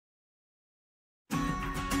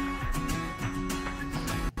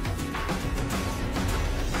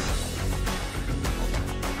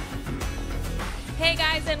Hey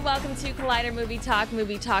guys, and welcome to Collider Movie Talk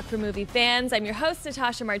for movie fans. I'm your host,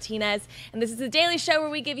 Natasha Martinez, and this is the daily show where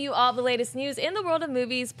we give you all the latest news in the world of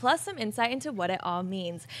movies, plus some insight into what it all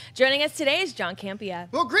means. Joining us today is John Campea.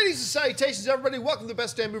 Well, greetings and salutations, everybody. Welcome to the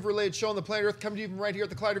best damn movie-related show on the planet Earth, coming to you from right here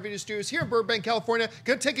at the Collider Video Studios here in Burbank, California.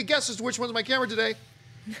 Gonna take a guess as to which one's my camera today.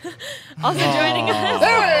 Also joining us.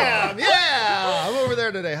 There I am! Yeah! I'm over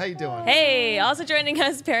there today. How you doing? Hey, also joining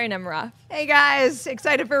us, Perri Nemiroff. Hey guys,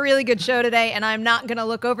 excited for a really good show today, and I'm not gonna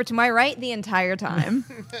look over to my right the entire time.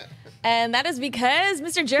 And that is because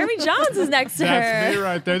Mr. Jeremy Jahns is next to her. That's me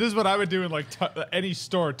right there. This is what I would do in like any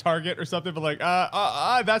store, Target or something, but like,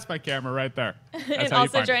 that's my camera right there. And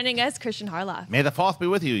also joining us, Kristian Harloff. May the fourth be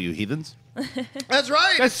with you, you heathens. That's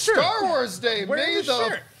right. That's true. Star Wars Day. Wearing May the the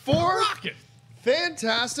shirt. 4th. Rocket.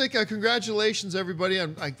 Fantastic. Congratulations, everybody.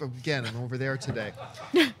 I'm over there today.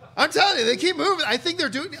 I'm telling you, they keep moving. I think they're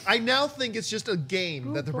doing. I now think it's just a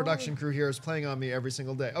game that the production crew here is playing on me every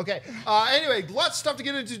single day. Okay. Anyway, lots of stuff to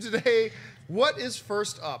get into today. What is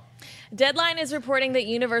first up? Deadline is reporting that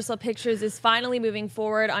Universal Pictures is finally moving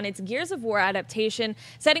forward on its Gears of War adaptation,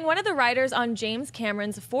 setting one of the writers on James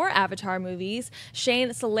Cameron's 4 Avatar movies,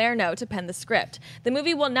 Shane Salerno, to pen the script. The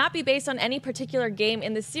movie will not be based on any particular game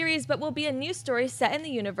in the series, but will be a new story set in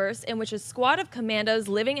the universe in which a squad of commandos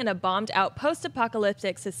living in a bombed-out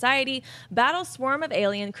post-apocalyptic society battle a swarm of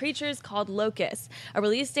alien creatures called Locusts. A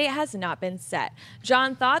release date has not been set.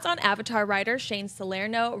 John, thoughts on Avatar writer Shane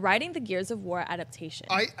Salerno writing the Gears of War adaptation?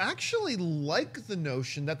 I actually like the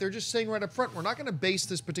notion that they're just saying right up front, we're not going to base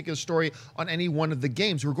this particular story on any one of the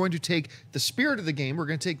games. We're going to take the spirit of the game, we're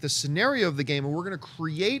going to take the scenario of the game, and we're going to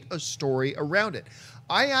create a story around it.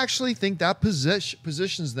 I actually think that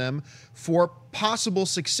positions them for possible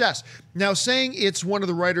success. Now, saying it's one of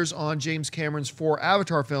the writers on James Cameron's 4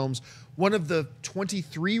 Avatar films, one of the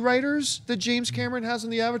 23 writers that James Cameron has on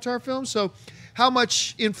the Avatar films, so how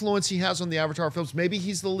much influence he has on the Avatar films. Maybe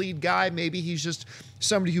he's the lead guy. Maybe he's just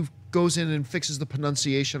somebody who goes in and fixes the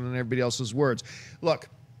pronunciation on everybody else's words. Look,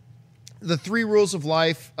 the 3 rules of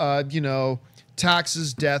life,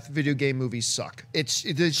 taxes, death, video game movies suck. It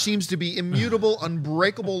seems to be immutable,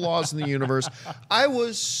 unbreakable laws in the universe. I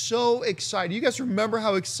was so excited. You guys remember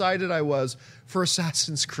how excited I was for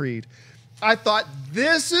Assassin's Creed. I thought,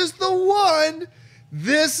 this is the one.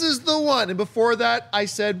 This is the one. And before that, I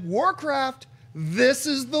said, Warcraft. This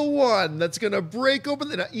is the one that's going to break open.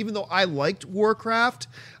 Even though I liked Warcraft,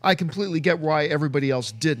 I completely get why everybody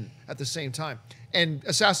else didn't at the same time. And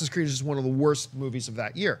Assassin's Creed is one of the worst movies of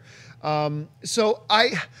that year. Man,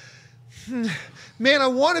 I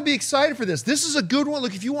want to be excited for this. This is a good one.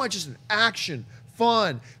 Look, if you want just an action,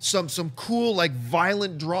 fun, some cool, like,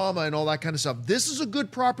 violent drama and all that kind of stuff, this is a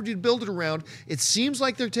good property to build it around. It seems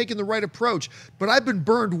like they're taking the right approach, but I've been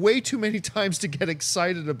burned way too many times to get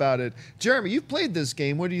excited about it. Jeremy, you've played this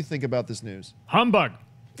game. What do you think about this news? Humbug.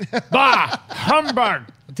 Bah!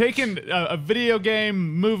 Humbug! Taking a video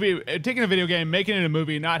game, making it a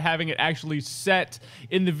movie, not having it actually set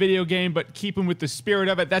in the video game, but keeping with the spirit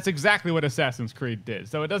of it. That's exactly what Assassin's Creed did.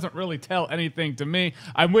 So it doesn't really tell anything to me.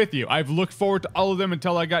 I'm with you. I've looked forward to all of them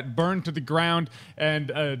until I got burned to the ground. And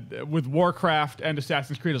with Warcraft and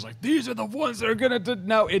Assassin's Creed, I was like, these are the ones that are gonna do.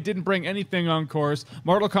 No, it didn't bring anything on course.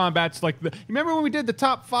 Mortal Kombat's like you remember when we did the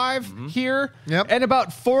top 5 here? Yep. And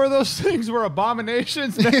about 4 of those things were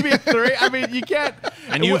abominations, maybe 3. I mean, you can't.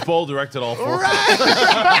 And you've bowl directed all 4. Right.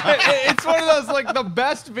 It's one of those, like, the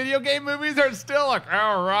best video game movies are still like,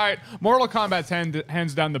 all right. Mortal Kombat's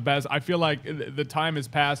hands down the best. I feel like the time has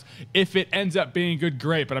passed. If it ends up being good,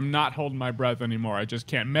 great, but I'm not holding my breath anymore. I just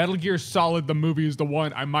can't. Metal Gear Solid, the movie, is the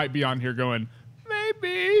one I might be on here going,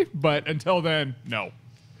 maybe, but until then, no.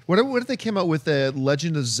 What if they came out with a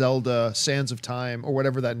Legend of Zelda Sands of Time, or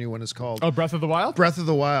whatever that new one is called? Oh, Breath of the Wild? Breath of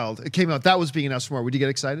the Wild. It came out. That was being announced tomorrow. Would you get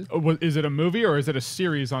excited? Is it a movie or is it a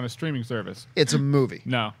series on a streaming service? It's a movie.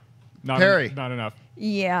 No. Perri. Not enough.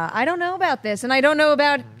 Yeah, I don't know about this, and I don't know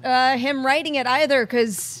about him writing it either,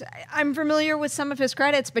 because I'm familiar with some of his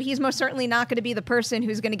credits, but he's most certainly not going to be the person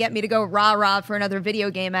who's going to get me to go rah-rah for another video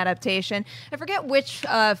game adaptation. I forget which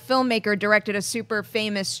filmmaker directed a super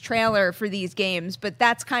famous trailer for these games, but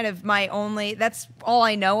that's kind of that's all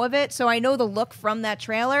I know of it, so I know the look from that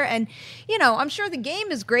trailer, and, I'm sure the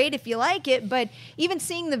game is great if you like it, but even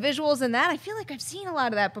seeing the visuals in that, I feel like I've seen a lot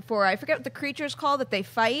of that before. I forget what the creature's called that they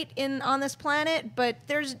fight on this planet, but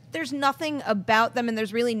there's nothing about them, and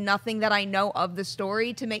there's really nothing that I know of the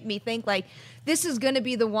story to make me think like this is going to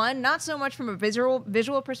be the one. Not so much from a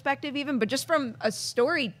visual perspective even, but just from a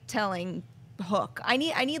storytelling hook. I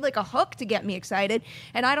need like a hook to get me excited,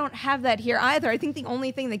 and I don't have that here either. I think the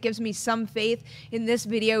only thing that gives me some faith in this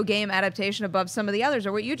video game adaptation above some of the others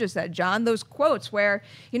are what you just said, John. Those quotes where,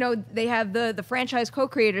 you know, they have the franchise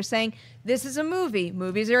co-creators saying, this is a movie.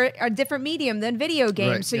 Movies are a different medium than video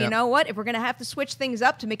games. Right, so yeah. you know what? If we're going to have to switch things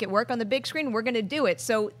up to make it work on the big screen, we're going to do it.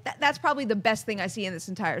 So that's probably the best thing I see in this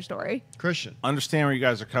entire story. Kristian. Understand where you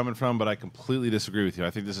guys are coming from, but I completely disagree with you.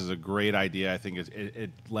 I think this is a great idea. I think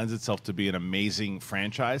it lends itself to be an amazing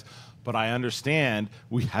franchise. But I understand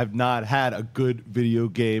we have not had a good video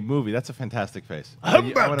game movie. That's a fantastic face. I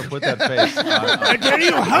want to put that face. I tell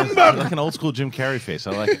you, humbug! Like an old school Jim Carrey face.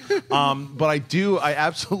 I like it. But I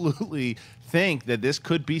absolutely think that this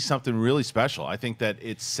could be something really special. I think that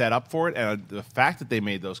it's set up for it, and the fact that they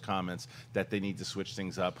made those comments that they need to switch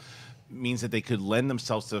things up means that they could lend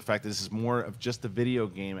themselves to the fact that this is more of just a video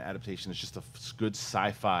game adaptation. It's just a good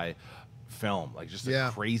sci-fi film, like just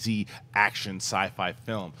a crazy action sci-fi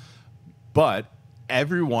film. But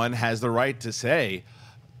everyone has the right to say,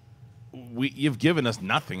 you've given us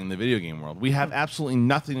nothing in the video game world. We have absolutely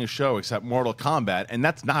nothing to show except Mortal Kombat, and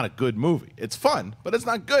that's not a good movie. It's fun, but it's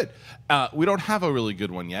not good. We don't have a really good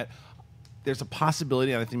one yet. There's a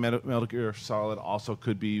possibility, and I think Metal Gear Solid also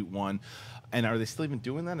could be one. And are they still even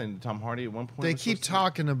doing that? And Tom Hardy at one point? They keep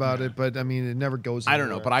talking about it, but I mean, it never goes anywhere. I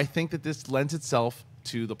don't know, but I think that this lends itself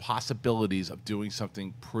to the possibilities of doing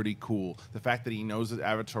something pretty cool. The fact that he knows the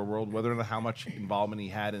Avatar world, whether or not how much involvement he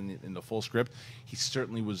had in the full script, he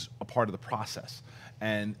certainly was a part of the process.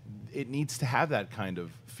 And it needs to have that kind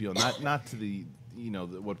of feel, not to the, you know,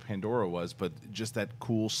 what Pandora was, but just that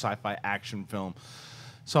cool sci-fi action film.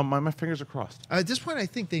 So my fingers are crossed. At this point, I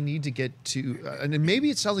think they need to get to, and maybe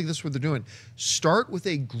it sounds like this is what they're doing. Start with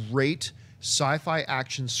a great sci-fi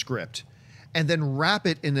action script, and then wrap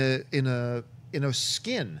it in a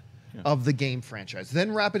skin of the game franchise.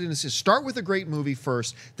 Then wrap it in a skin. Start with a great movie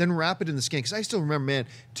first, then wrap it in the skin. Because I still remember, man,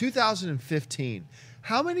 2015.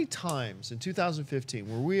 How many times in 2015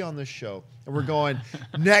 were we on this show and we're going,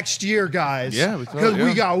 next year, guys? Yeah, because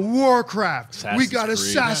we got Warcraft, we got Creed.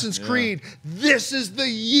 Assassin's Creed. This is the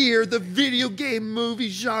year the video game movie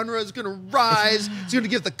genre is going to rise. It's going to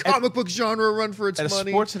give the comic book genre a run for its At money.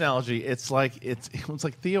 a sports analogy, it's like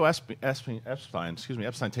Theo Epstein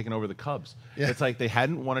taking over the Cubs. Yeah. It's like they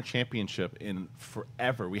hadn't won a championship in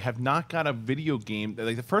forever. We have not got a video game.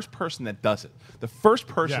 Like the first person that does it, the first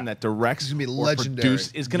person that directs It's gonna be or legendary. produces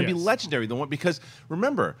is going to be legendary. The one, because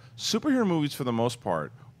remember, superhero movies for the most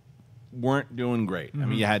part weren't doing great. I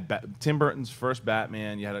mean, you had Tim Burton's first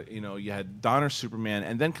Batman, you had Donner's Superman,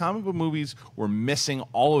 and then comic book movies were missing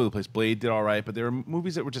all over the place. Blade did all right, but there were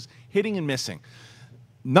movies that were just hitting and missing.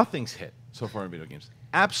 Nothing's hit so far in video games.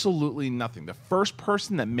 Absolutely nothing. The first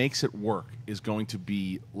person that makes it work is going to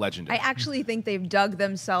be legendary. I actually think they've dug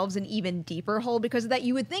themselves an even deeper hole because of that.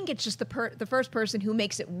 You would think it's just the first person who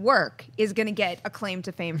makes it work is going to get a claim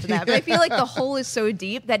to fame for that. But I feel like the hole is so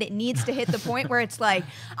deep that it needs to hit the point where it's like,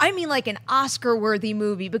 I mean, like an Oscar-worthy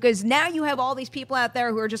movie, because now you have all these people out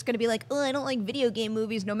there who are just going to be like, oh, I don't like video game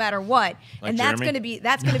movies no matter what. Like and that's Jeremy? going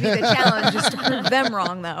to be the challenge, is to prove them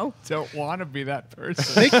wrong, though. Don't want to be that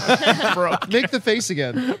person. Make the face again.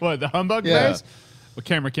 What, the humbug Yeah. face? The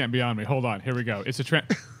camera can't be on me. Hold on. Here we go. It's a trend.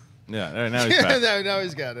 Yeah, now he's back. now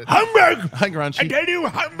he's got it. Humbug! Hi, Grunchy. I tell you,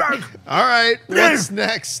 humbug! All right, what's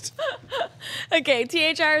next? Okay,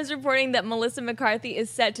 THR is reporting that Melissa McCarthy is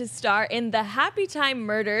set to star in the Happytime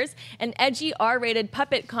Murders, an edgy R-rated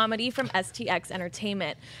puppet comedy from STX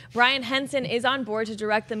Entertainment. Brian Henson is on board to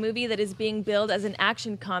direct the movie that is being billed as an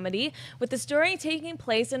action comedy, with the story taking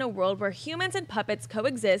place in a world where humans and puppets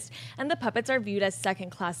coexist and the puppets are viewed as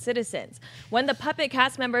second-class citizens. When the puppet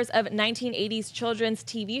cast members of 1980s children's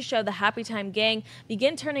TV show The Happytime Gang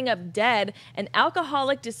begin turning up dead, an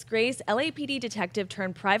alcoholic, disgraced LAPD detective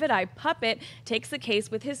turned private eye puppet takes the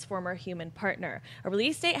case with his former human partner. A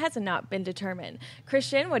release date has not been determined.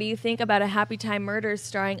 Kristian, what do you think about a Happytime Murders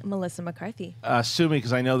starring Melissa McCarthy? Sue me,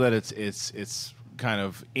 because I know that it's kind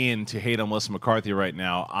of in to hate on Melissa McCarthy right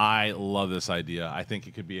now. I love this idea. I think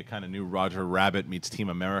it could be a kind of new Roger Rabbit meets Team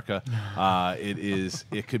America.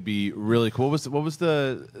 It could be really cool. What was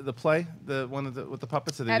the play? The one with the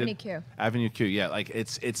puppets that they Avenue did? Q. Avenue Q. Yeah, like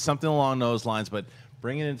it's something along those lines, but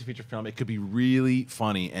bring it into feature film. It could be really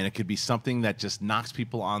funny, and it could be something that just knocks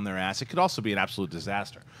people on their ass. It could also be an absolute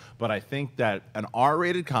disaster. But I think that an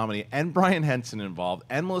R-rated comedy and Brian Henson involved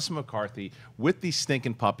and Melissa McCarthy with these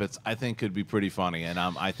stinking puppets, I think could be pretty funny. And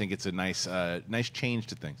I think it's a nice change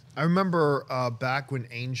to things. I remember back when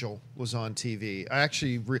Angel was on TV. I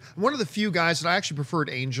actually one of the few guys that I actually preferred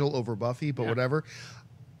Angel over Buffy, but whatever.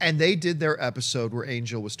 And they did their episode where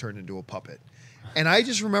Angel was turned into a puppet. And I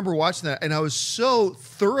just remember watching that, and I was so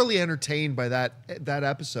thoroughly entertained by that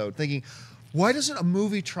episode, thinking, why doesn't a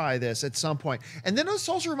movie try this at some point? And then this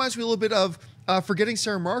also reminds me a little bit of Forgetting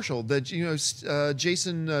Sarah Marshall. That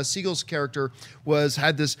Jason Segel's character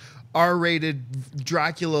had this R-rated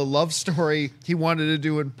Dracula love story he wanted to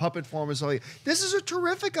do in puppet form and something. This is a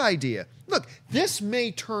terrific idea. Look, this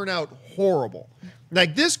may turn out horrible.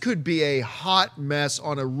 Like, this could be a hot mess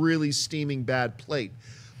on a really steaming bad plate.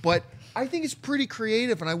 But I think it's pretty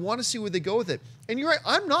creative, and I want to see where they go with it. And you're right,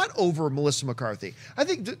 I'm not over Melissa McCarthy. I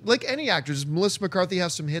think, like any actor, does Melissa McCarthy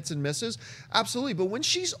have some hits and misses? Absolutely. But when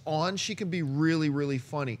she's on, she can be really, really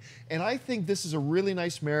funny. And I think this is a really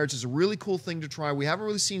nice marriage. It's a really cool thing to try. We haven't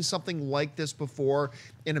really seen something like this before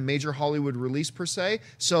in a major Hollywood release, per se.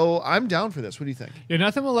 So I'm down for this. What do you think? Yeah,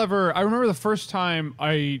 nothing will ever... I remember the first time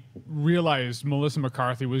I realized Melissa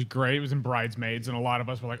McCarthy was great. It was in Bridesmaids, and a lot of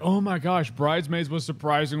us were like, oh my gosh, Bridesmaids was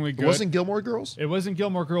surprisingly good. It wasn't Gilmore Girls? It wasn't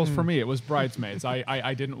Gilmore Girls for me. It was Bridesmaids.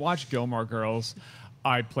 I didn't watch Gilmore Girls.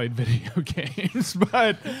 I played video games,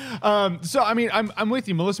 but so I mean, I'm with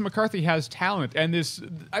you. Melissa McCarthy has talent, and this,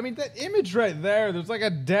 I mean, that image right there. There's like a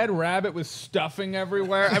dead rabbit with stuffing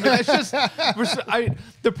everywhere. I mean, that's just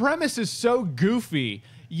the premise is so goofy,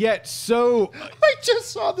 yet so. I just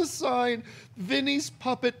saw the sign. Vinny's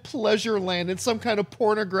Puppet Pleasure Land. It's some kind of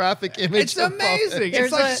pornographic image. It's amazing.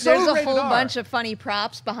 There's It's a rated whole R. bunch of funny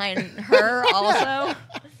props behind her also.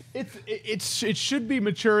 It should be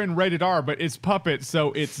mature and rated R, but it's puppet,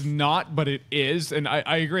 so it's not, but it is. And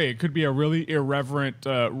I agree. It could be a really irreverent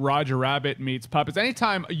Roger Rabbit meets puppets.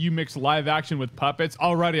 Anytime you mix live action with puppets,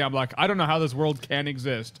 already I'm like, I don't know how this world can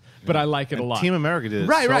exist, but I like it a lot. Team America did it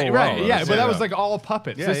right. so well. Yeah, but that was like all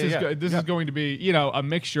puppets. Yeah, This is going to be, a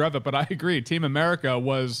mixture of it, but I agree. Team America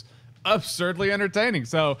was absurdly entertaining.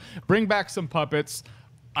 So bring back some puppets.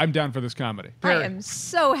 I'm down for this comedy. I am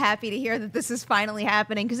so happy to hear that this is finally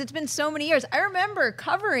happening because it's been so many years. I remember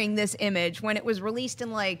covering this image when it was released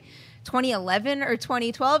in like 2011 or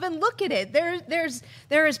 2012, and look at it.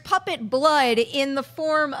 There is puppet blood in the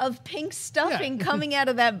form of pink stuffing coming out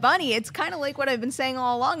of that bunny. It's kind of like what I've been saying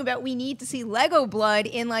all along about we need to see Lego blood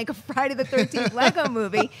in like a Friday the 13th Lego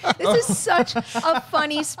movie. This is such a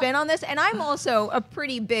funny spin on this, and I'm also a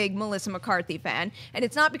pretty big Melissa McCarthy fan, and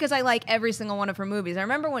it's not because I like every single one of her movies. I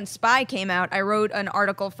remember when Spy came out, I wrote an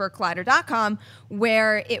article for Collider.com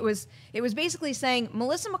where it was basically saying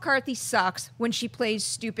Melissa McCarthy sucks when she plays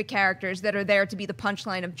stupid characters that are there to be the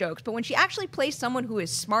punchline of jokes. But when she actually plays someone who is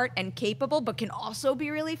smart and capable but can also be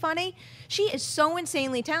really funny, she is so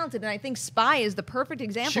insanely talented. And I think Spy is the perfect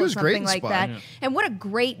example of something like that. Yeah. And what a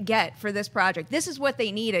great get for this project. This is what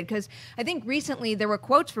they needed, because I think recently there were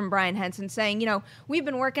quotes from Brian Henson saying, we've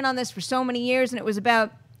been working on this for so many years, and it was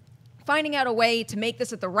about finding out a way to make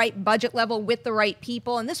this at the right budget level with the right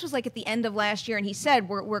people. And this was like at the end of last year. And he said,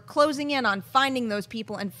 we're closing in on finding those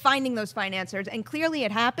people and finding those financiers. And clearly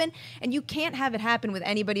it happened. And you can't have it happen with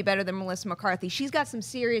anybody better than Melissa McCarthy. She's got some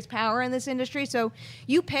serious power in this industry. So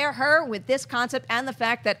you pair her with this concept and the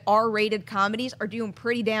fact that R-rated comedies are doing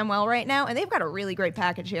pretty damn well right now. And they've got a really great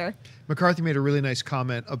package here. McCarthy made a really nice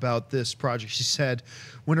comment about this project. She said,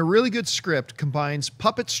 when a really good script combines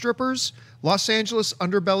puppet strippers, Los Angeles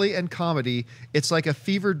underbelly, and comedy, it's like a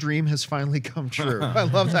fever dream has finally come true. I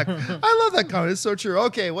love that. I love that comment. It's so true.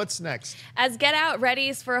 Okay, what's next? As Get Out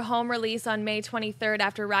readies for a home release on May 23rd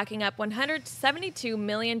after racking up $172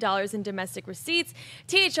 million in domestic receipts,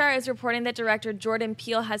 THR is reporting that director Jordan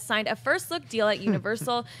Peele has signed a first-look deal at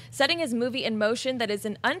Universal, setting his movie in motion that is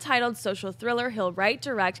an untitled social thriller he'll write,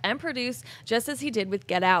 direct, and produce, just as he did with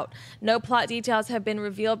Get Out. No plot details have been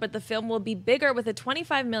revealed, but the film will be bigger with a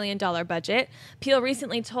 $25 million budget. Peele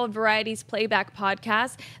recently told Variety's Playback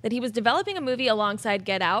podcast that he was developing a movie alongside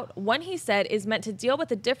Get Out. One, he said, is meant to deal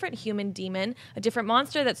with a different human demon, a different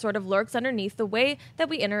monster that sort of lurks underneath the way that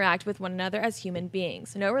we interact with one another as human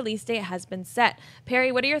beings. No release date has been set.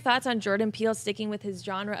 Perri, what are your thoughts on Jordan Peele sticking with his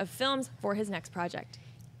genre of films for his next project?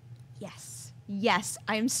 Yes,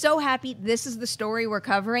 I'm so happy this is the story we're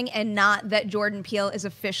covering and not that Jordan Peele is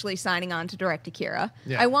officially signing on to direct Akira.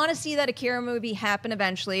 Yeah. I want to see that Akira movie happen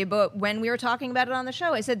eventually, but when we were talking about it on the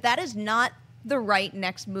show, I said that is not the right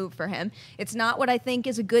next move for him. It's not what I think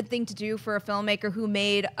is a good thing to do for a filmmaker who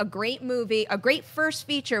made a great movie, a great first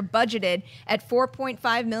feature budgeted at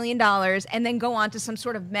 $4.5 million and then go on to some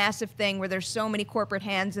sort of massive thing where there's so many corporate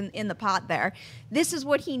hands in the pot there. This is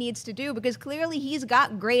what he needs to do because clearly he's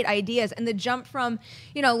got great ideas, and the jump from,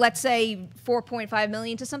 let's say $4.5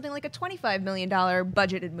 million to something like a $25 million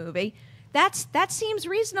budgeted movie, that seems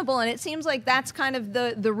reasonable, and it seems like that's kind of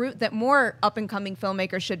the route that more up-and-coming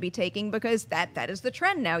filmmakers should be taking, because that is the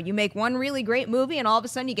trend now. You make one really great movie, and all of a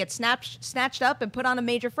sudden you get snatched up and put on a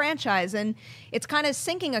major franchise, and it's kind of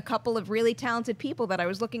sinking a couple of really talented people that I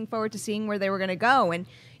was looking forward to seeing where they were going to go. And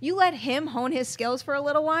you let him hone his skills for a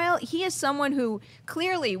little while. He is someone who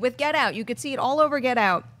clearly, with Get Out, you could see it all over Get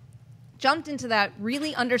Out, jumped into that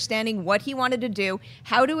really understanding what he wanted to do,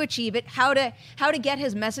 how to achieve it, how to get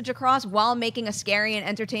his message across while making a scary and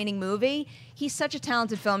entertaining movie. He's such a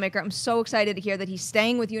talented filmmaker. I'm so excited to hear that he's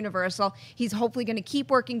staying with Universal. He's hopefully going to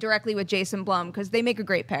keep working directly with Jason Blum, because they make a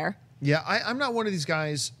great pair. Yeah, I'm not one of these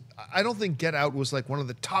guys. I don't think Get Out was like one of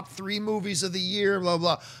the top 3 movies of the year, blah,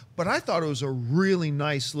 blah. But I thought it was a really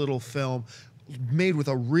nice little film, made with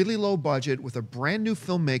a really low budget, with a brand new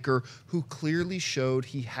filmmaker who clearly showed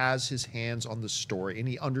he has his hands on the story and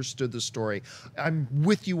he understood the story. I'm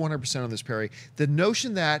with you 100% on this, Perry. The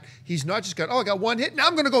notion that he's not just got, I got one hit, now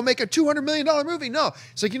I'm going to go make a $200 million movie. No,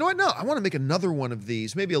 it's like, you know what? No, I want to make another one of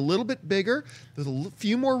these, maybe a little bit bigger, with a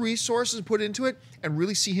few more resources put into it, and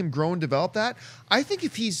really see him grow and develop that. I think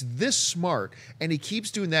if he's this smart and he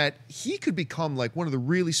keeps doing that, he could become like one of the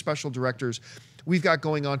really special directors we've got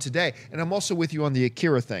going on today. And I'm also with you on the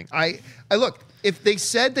Akira thing. I look, if they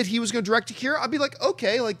said that he was going to direct Akira, I'd be like,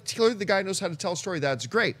 okay, like clearly the guy knows how to tell a story. That's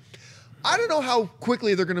great. I don't know how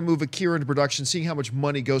quickly they're going to move Akira into production, seeing how much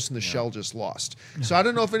money Ghost in the Shell just lost. So I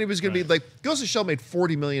don't know if anybody's going to be like, Ghost in the Shell made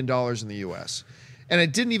 $40 million in the U.S. And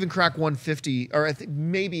it didn't even crack 150, or I think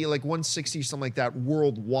maybe like 160, something like that,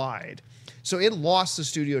 worldwide. So it lost the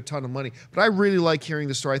studio a ton of money. But I really like hearing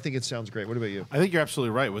the story. I think it sounds great. What about you? I think you're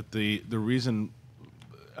absolutely right with the reason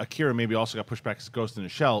Akira maybe also got pushed back as Ghost in the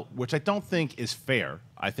Shell, which I don't think is fair.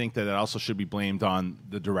 I think that it also should be blamed on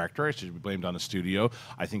the director. It should be blamed on the studio.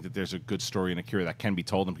 I think that there's a good story in Akira that can be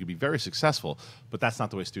told and can be very successful, but that's not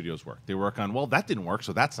the way studios work. They work on, well, that didn't work,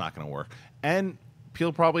 so that's not going to work. And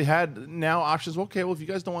Peele probably had now options. Okay, well, if you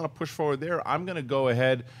guys don't want to push forward there, I'm going to go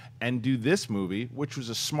ahead and do this movie, which was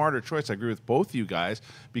a smarter choice. I agree with both you guys,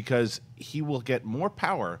 because he will get more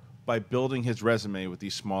power by building his resume with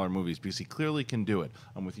these smaller movies, because he clearly can do it.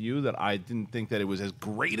 I'm with you that I didn't think that it was as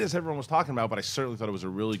great as everyone was talking about, but I certainly thought it was a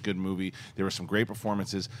really good movie. There were some great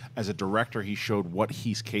performances. As a director, he showed what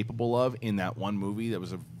he's capable of in that one movie. That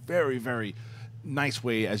was a very, very nice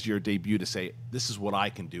way as your debut to say, this is what I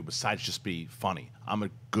can do besides just be funny. I'm a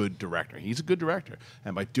good director. He's a good director.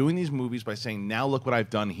 And by doing these movies, by saying, now look what I've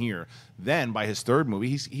done here, then by his third movie,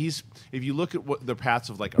 he's if you look at what the paths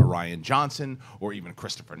of like a Rian Johnson or even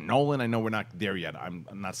Christopher Nolan, I know we're not there yet. I'm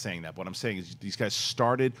not saying that. What I'm saying is these guys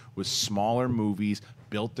started with smaller movies,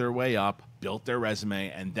 built their way up, built their resume,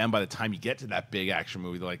 and then by the time you get to that big action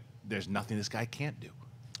movie, they're like, there's nothing this guy can't do.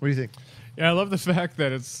 What do you think? Yeah, I love the fact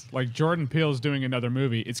that it's like Jordan Peele's doing another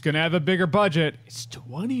movie. It's going to have a bigger budget. It's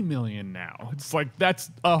 $20 million now. It's like that's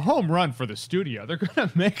a home run for the studio. They're going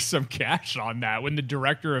to make some cash on that when the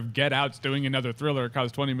director of Get Out's doing another thriller. It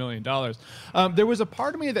costs $20 million. There was a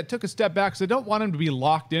part of me that took a step back because I don't want him to be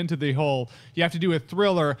locked into the whole, you have to do a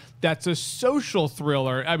thriller that's a social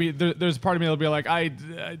thriller. I mean, there's a part of me that'll be like,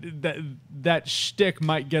 that shtick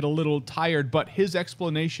might get a little tired, but his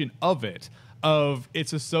explanation of it,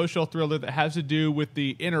 it's a social thriller that has to do with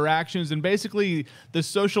the interactions and basically the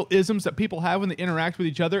social isms that people have when they interact with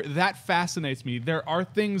each other. That fascinates me. There are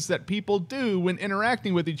things that people do when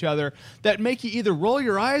interacting with each other that make you either roll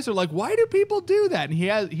your eyes or like, why do people do that?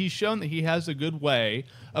 And he's shown that he has a good way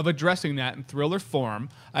of addressing that in thriller form.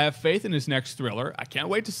 I have faith in his next thriller. I can't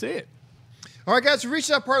wait to see it. All right, guys, we've reached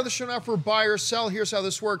that part of the show now for buy or sell. Here's how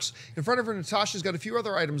this works. In front of her, Natasha's got a few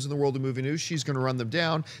other items in the world of movie news. She's going to run them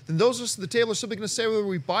down. Then those of us at the table are simply going to say whether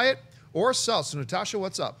we buy it or sell. So, Natasha,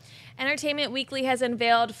 what's up? Entertainment Weekly has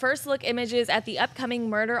unveiled first-look images at the upcoming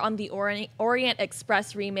Murder on the Orient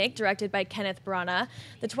Express remake, directed by Kenneth Branagh.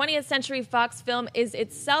 The 20th Century Fox film is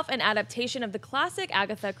itself an adaptation of the classic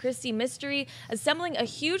Agatha Christie mystery, assembling a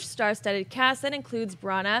huge star-studded cast that includes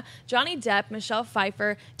Branagh, Johnny Depp, Michelle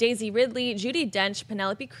Pfeiffer, Daisy Ridley, Judi Dench,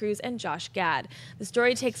 Penelope Cruz, and Josh Gad. The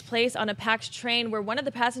story takes place on a packed train where one of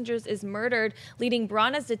the passengers is murdered, leading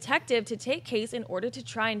Branagh's detective to take case in order to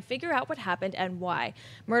try and figure out what happened and why.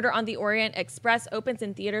 Murder on the Orient Express opens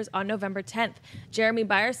in theaters on November 10th. Jeremy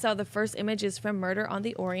Byers saw the first images from Murder on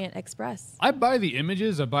the Orient Express. I buy the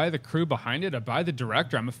images. I buy the crew behind it. I buy the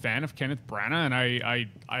director. I'm a fan of Kenneth Branagh, and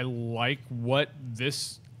I like what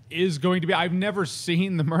this is going to be. I've never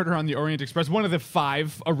seen the Murder on the Orient Express, one of the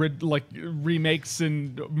 5 remakes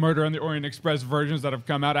and Murder on the Orient Express versions that have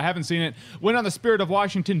come out. I haven't seen it. Went on the Spirit of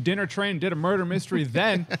Washington dinner train, did a murder mystery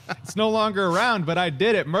then. It's no longer around, but I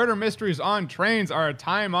did it. Murder mysteries on trains are a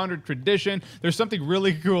time-honored tradition. There's something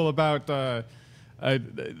really cool about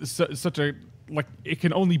such a, like, it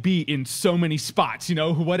can only be in so many spots, you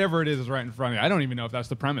know, whatever it is right in front of you. I don't even know if that's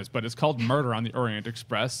the premise, but it's called Murder on the Orient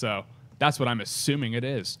Express, so that's what I'm assuming it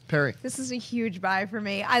is. Perry. This is a huge buy for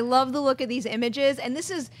me. I love the look of these images, and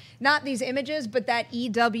this is not these images, but that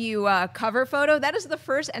EW cover photo. That is the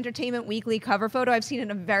first Entertainment Weekly cover photo I've seen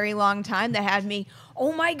in a very long time that had me,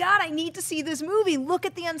 oh my God, I need to see this movie. Look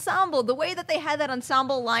at the ensemble. The way that they had that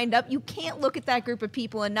ensemble lined up, you can't look at that group of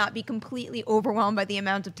people and not be completely overwhelmed by the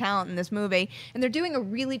amount of talent in this movie. And they're doing a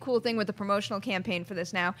really cool thing with the promotional campaign for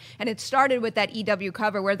this now. And it started with that EW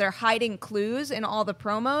cover where they're hiding clues in all the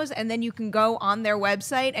promos, and then you can go on their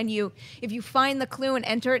website and if you find the clue and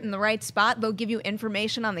enter it in the right spot, they'll give you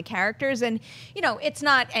information on the characters. And, you know, it's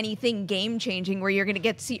not anything game-changing where you're going to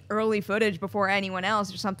get to see early footage before anyone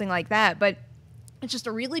else or something like that, but it's just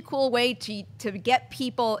a really cool way to get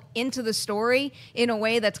people into the story in a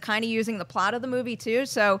way that's kind of using the plot of the movie too.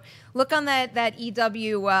 So look on that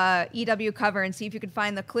EW cover and see if you can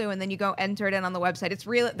find the clue, and then you go enter it in on the website. It's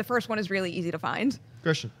really, the first one is really easy to find.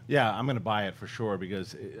 Kristian. Yeah, I'm going to buy it for sure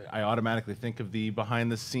because I automatically think of the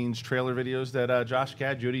behind-the-scenes trailer videos that Josh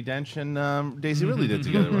Gad, Judi Dench, and Daisy Ridley did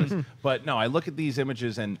together. But no, I look at these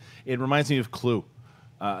images and it reminds me of Clue.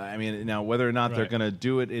 I mean, now whether or not they're going to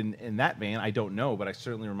do it in that vein, I don't know, but it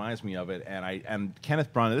certainly reminds me of it. And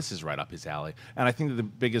Kenneth Branagh, this is right up his alley. And I think that the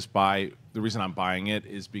biggest buy, the reason I'm buying it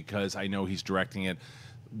is because I know he's directing it.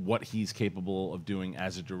 What he's capable of doing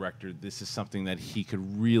as a director, this is something that he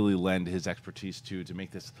could really lend his expertise to make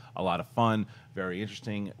this a lot of fun, very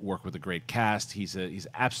interesting, work with a great cast. He's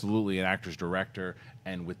absolutely an actor's director,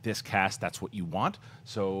 and with this cast, that's what you want.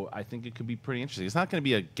 So I think it could be pretty interesting. It's not going to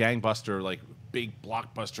be a gangbuster, like big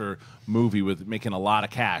blockbuster movie with making a lot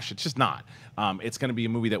of cash. It's just not. It's going to be a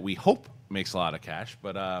movie that we hope makes a lot of cash,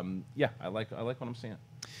 but yeah, I like what I'm seeing.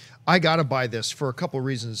 I got to buy this for a couple of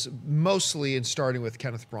reasons, mostly in starting with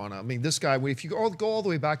Kenneth Branagh. I mean, this guy, if you go all the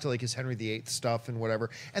way back to like his Henry VIII stuff and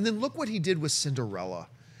whatever, and then look what he did with Cinderella.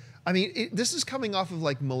 I mean, this is coming off of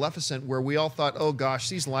like Maleficent, where we all thought, oh gosh,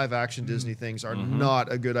 these live action Disney things are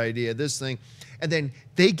not a good idea. This thing. And then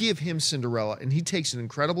they give him Cinderella, and he takes an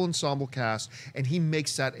incredible ensemble cast, and he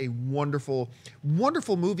makes that a wonderful,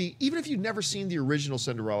 wonderful movie. Even if you've never seen the original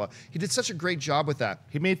Cinderella, he did such a great job with that.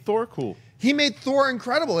 He made Thor cool. He made Thor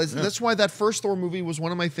incredible. That's why that first Thor movie was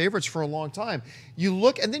one of my favorites for a long time. You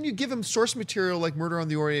look, and then you give him source material like Murder on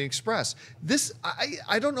the Orient Express. This,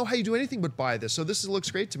 I don't know how you do anything but buy this. So this looks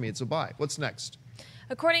great to me. It's a buy. What's next?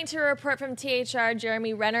 According to a report from THR,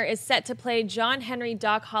 Jeremy Renner is set to play John Henry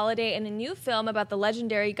Doc Holliday in a new film about the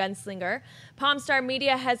legendary gunslinger. Palm Star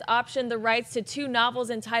Media has optioned the rights to 2 novels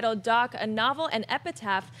entitled Doc, a novel, and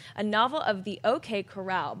Epitaph, a novel of the OK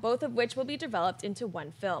Corral, both of which will be developed into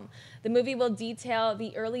one film. The movie will detail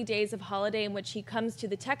the early days of Holliday in which he comes to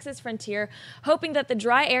the Texas frontier, hoping that the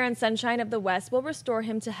dry air and sunshine of the West will restore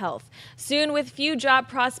him to health. Soon, with few job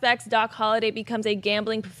prospects, Doc Holliday becomes a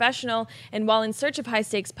gambling professional, and while in search of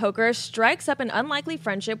high-stakes poker, strikes up an unlikely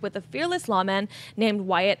friendship with a fearless lawman named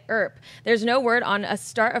Wyatt Earp. There's no word on a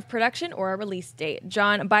start of production or a release date.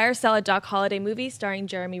 John, buy or sell a Doc Holliday movie starring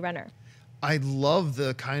Jeremy Renner? I love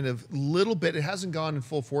the kind of little bit, it hasn't gone in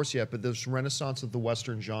full force yet, but this renaissance of the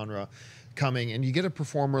Western genre coming, and you get a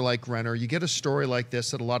performer like Renner, you get a story like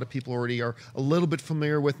this that a lot of people already are a little bit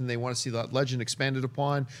familiar with, and they want to see that legend expanded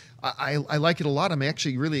upon. I like it a lot. I'm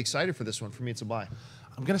actually really excited for this one. For me, it's a buy.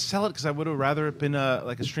 I'm going to sell it because I would have rather it been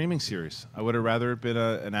like a streaming series. I would have rather it been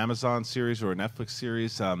an Amazon series or a Netflix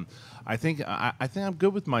series. I think I'm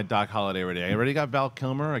good with my Doc Holliday already. I already got Val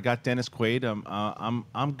Kilmer. I got Dennis Quaid.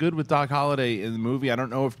 I'm good with Doc Holliday in the movie. I don't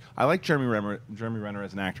know if I like Jeremy Renner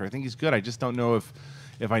as an actor. I think he's good. I just don't know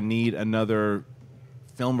if I need another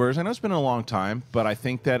film version. I know it's been a long time, but I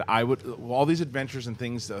think that all these adventures and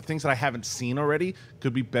things that I haven't seen already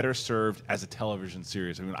could be better served as a television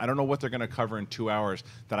series. I mean, I don't know what they're going to cover in 2 hours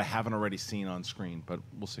that I haven't already seen on screen, but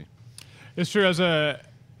we'll see. It's true.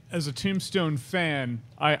 As a Tombstone fan,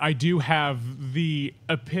 I do have the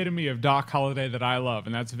epitome of Doc Holliday that I love,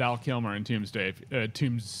 and that's Val Kilmer in Tombstone.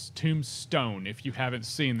 If you haven't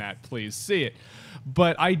seen that, please see it.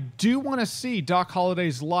 But I do want to see Doc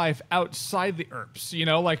Holliday's life outside the Earps. You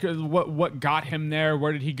know, like what got him there?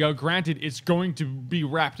 Where did he go? Granted, it's going to be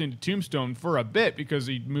wrapped into Tombstone for a bit because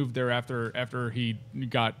he moved there after he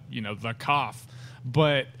got the cough.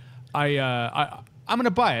 But I I'm going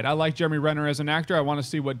to buy it. I like Jeremy Renner as an actor. I want to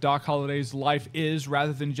see what Doc Holliday's life is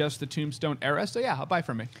rather than just the Tombstone era. So yeah, I'll buy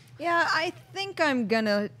from me. Yeah, I think I'm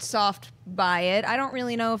gonna soft buy it. I don't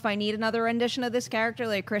really know if I need another rendition of this character,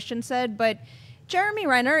 like Kristian said, but Jeremy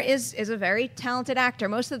Renner is a very talented actor.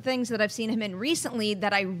 Most of the things that I've seen him in recently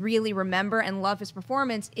that I really remember and love his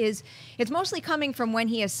performance it's mostly coming from when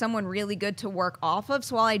he has someone really good to work off of.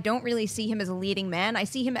 So while I don't really see him as a leading man, I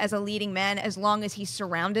see him as a leading man as long as he's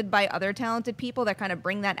surrounded by other talented people that kind of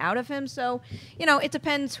bring that out of him. So, you know, it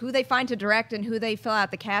depends who they find to direct and who they fill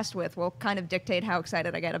out the cast with will kind of dictate how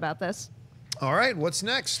excited I get about this. All right, what's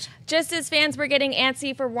next? Just as fans were getting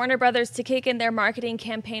antsy for Warner Brothers to kick in their marketing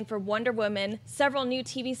campaign for Wonder Woman, several new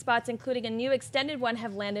TV spots, including a new extended one,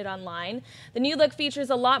 have landed online. The new look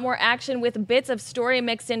features a lot more action with bits of story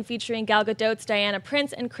mixed in, featuring Gal Gadot's Diana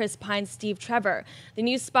Prince and Chris Pine's Steve Trevor. The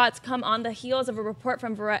new spots come on the heels of a report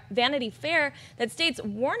from Vanity Fair that states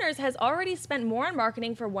Warner's has already spent more on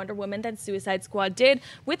marketing for Wonder Woman than Suicide Squad did,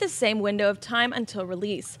 with the same window of time until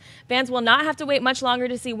release. Fans will not have to wait much longer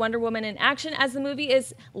to see Wonder Woman in action, as the movie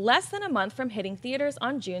is less than a month from hitting theaters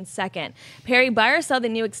on June 2nd. Perri, buy or sell the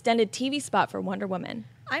new extended TV spot for Wonder Woman?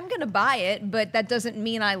 I'm going to buy it, but that doesn't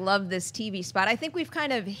mean I love this TV spot. I think we've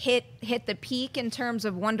kind of hit the peak in terms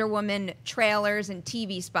of Wonder Woman trailers and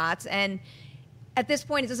TV spots, and at this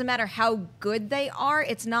point, it doesn't matter how good they are.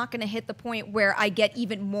 It's not going to hit the point where I get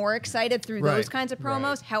even more excited through those kinds of promos.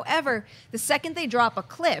 Right. However, the second they drop a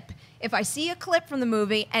clip, if I see a clip from the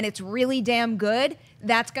movie and it's really damn good,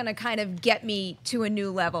 that's going to kind of get me to a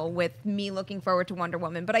new level with me looking forward to Wonder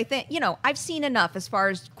Woman. But I think, you know, I've seen enough as far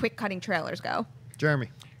as quick cutting trailers go. Jeremy.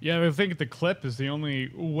 Yeah, I think the clip is the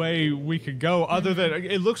only way we could go, other than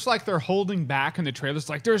it looks like they're holding back in the trailers.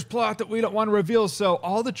 Like, there's plot that we don't want to reveal. So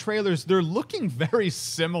all the trailers, they're looking very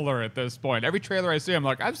similar at this point. Every trailer I see, I'm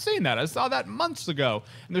like, I've seen that. I saw that months ago.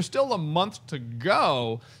 And there's still a month to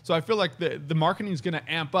go. So I feel like the marketing is going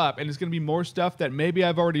to amp up, and it's going to be more stuff that maybe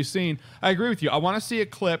I've already seen. I agree with you. I want to see a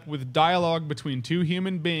clip with dialogue between two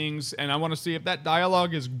human beings, and I want to see if that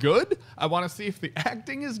dialogue is good. I want to see if the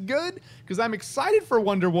acting is good, because I'm excited for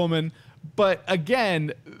Wonder Woman, but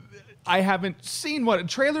again, I haven't seen what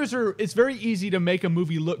trailers are. It's very easy to make a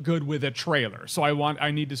movie look good with a trailer. So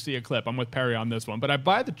I need to see a clip. I'm with Perri on this one, but I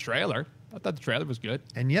buy the trailer. I thought the trailer was good.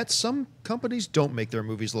 And yet some companies don't make their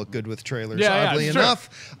movies look good with trailers, Yeah, oddly it's true.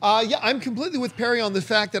 enough. Yeah, I'm completely with Perri on the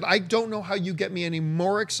fact that I don't know how you get me any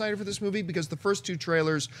more excited for this movie, because the first two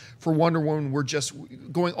trailers for Wonder Woman were just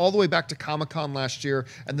going all the way back to Comic-Con last year,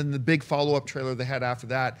 and then the big follow-up trailer they had after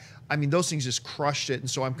that. I mean, those things just crushed it, and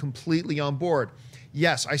so I'm completely on board.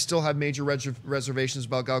 Yes, I still have major reservations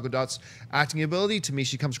about Gal Gadot's acting ability. To me,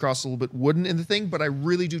 she comes across a little bit wooden in the thing, but I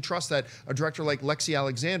really do trust that a director like Lexi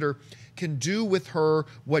Alexander can do with her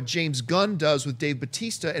what James Gunn does with Dave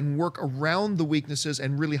Bautista and work around the weaknesses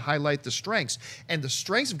and really highlight the strengths. And the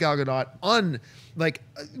strengths of Gal Gadot,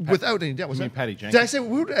 without any doubt. Was You mean that Patty Jenkins? Did I say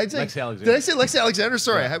who did I say? Lexi Alexander. Did I say Lexi Alexander?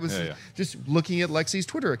 Sorry, Yeah, I was yeah. just looking at Lexi's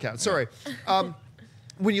Twitter account. Sorry.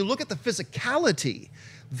 When you look at the physicality,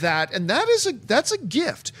 that's a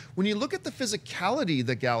gift. When you look at the physicality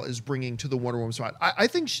that Gal is bringing to the Wonder Woman spot, I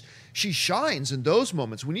think she shines in those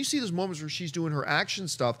moments. When you see those moments where she's doing her action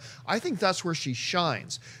stuff, I think that's where she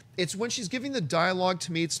shines. It's when she's giving the dialogue,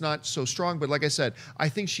 to me, it's not so strong. But like I said, I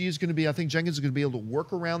think Jenkins is going to be able to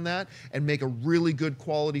work around that and make a really good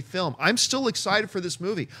quality film. I'm still excited for this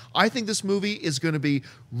movie. I think this movie is going to be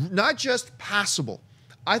not just passable.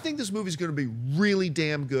 I think this movie is going to be really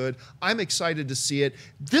damn good. I'm excited to see it.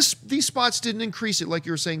 These spots didn't increase it, like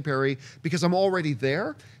you were saying, Perri, because I'm already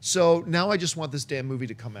there. So now I just want this damn movie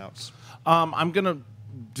to come out. I'm going to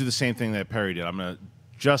do the same thing that Perri did. I'm going to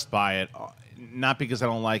just buy it, not because I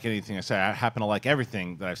don't like anything I say. I happen to like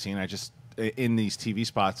everything that I've seen. In these TV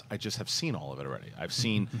spots, I just have seen all of it already. I've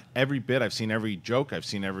seen every bit. I've seen every joke. I've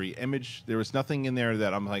seen every image. There was nothing in there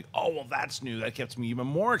that I'm like, oh, well, that's new. That gets me even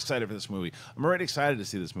more excited for this movie. I'm already excited to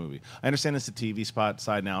see this movie. I understand it's the TV spot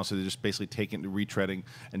side now, so they're just basically retreading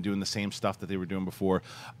and doing the same stuff that they were doing before.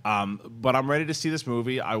 But I'm ready to see this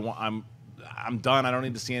movie. I'm done. I don't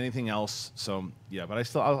need to see anything else. So yeah,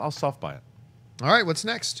 but I'll soft buy it. All right, what's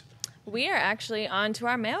next? We are actually on to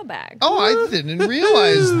our mailbag. Oh, I didn't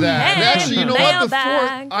realize that. Hey, Actually, you know what?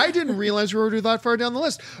 mailbag. I didn't realize we were that far down the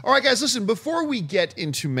list. All right, guys, listen, before we get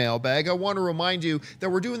into mailbag, I want to remind you that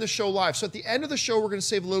we're doing the show live. So at the end of the show, we're going to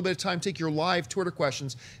save a little bit of time, take your live Twitter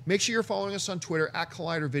questions. Make sure you're following us on Twitter at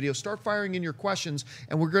Collider Video. Start firing in your questions,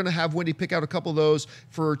 and we're going to have Wendy pick out a couple of those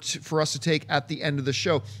for us to take at the end of the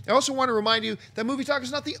show. I also want to remind you that Movie Talk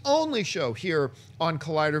is not the only show here on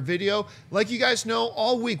Collider Video. Like you guys know,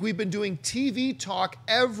 all week we've been doing TV talk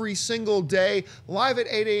every single day, live at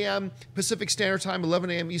 8 a.m. Pacific Standard Time, 11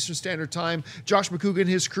 a.m. Eastern Standard Time. Josh McCougan and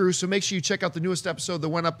his crew. So make sure you check out the newest episode that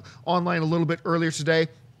went up online a little bit earlier today.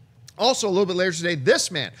 Also, a little bit later today, this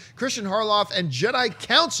man, Kristian Harloff and Jedi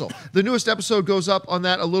Council. The newest episode goes up on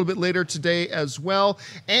that a little bit later today as well.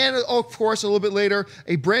 And, of course, a little bit later,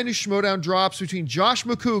 a brand new Schmodown drops between Josh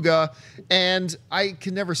McCouga and, I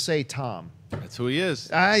can never say Tom. That's who he is.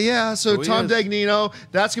 Yeah, so Tom is. Dagnino,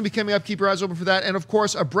 that's going to be coming up. Keep your eyes open for that. And, of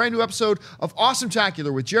course, a brand new episode of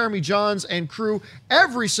Awesome-tacular with Jeremy Jahns and crew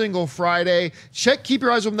every single Friday. Keep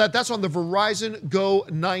your eyes open for that. That's on the Verizon Go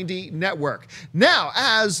 90 network. Now,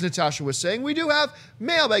 as Natasha was saying, we do have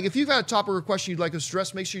mailbag. If you've got a topic or question you'd like us to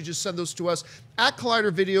address, make sure you just send those to us at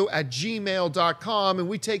collidervideo@gmail.com, and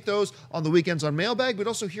we take those on the weekends on mailbag, but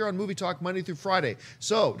also here on Movie Talk Monday through Friday.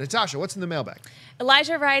 So, Natasha, what's in the mailbag?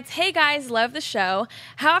 Elijah writes, "Hey guys, love the show.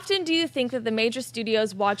 How often do you think that the major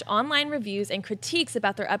studios watch online reviews and critiques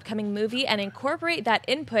about their upcoming movie and incorporate that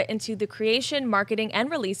input into the creation, marketing, and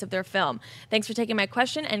release of their film? Thanks for taking my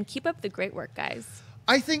question, and keep up the great work, guys."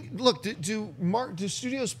 I think, look, do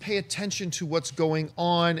studios pay attention to what's going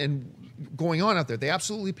on out there? They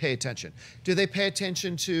absolutely pay attention. Do they pay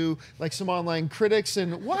attention to like some online critics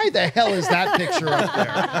and why the hell is that picture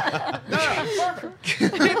up there?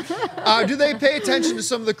 Do they pay attention to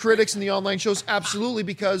some of the critics in the online shows? Absolutely,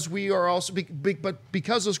 because we are also, but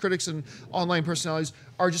because those critics and online personalities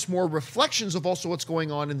are just more reflections of also what's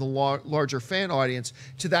going on in the larger fan audience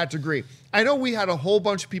to that degree. I know we had a whole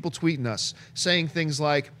bunch of people tweeting us saying things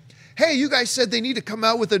like, hey, you guys said they need to come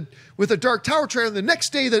out with a Dark Tower trailer. The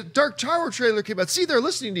next day, the Dark Tower trailer came out. See, they're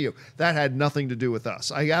listening to you. That had nothing to do with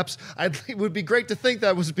us. It would be great to think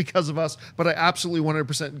that was because of us, but I absolutely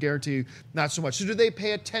 100% guarantee you not so much. So do they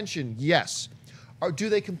pay attention? Yes. Or do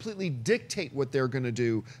they completely dictate what they're going to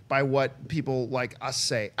do by what people like us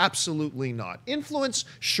say? Absolutely not. Influence?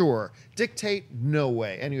 Sure. Dictate? No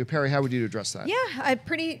way. Anyway, Perri, how would you address that? Yeah,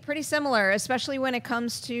 pretty similar, especially when it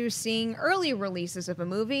comes to seeing early releases of a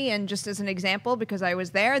movie. And just as an example, because I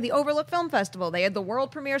was there, the Overlook Film Festival, they had the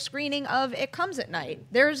world premiere screening of It Comes at Night.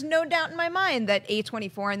 There's no doubt in my mind that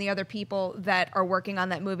A24 and the other people that are working on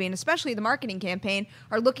that movie, and especially the marketing campaign,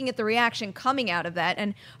 are looking at the reaction coming out of that.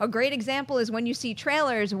 And a great example is when you see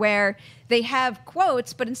trailers where they have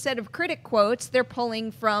quotes, but instead of critic quotes, they're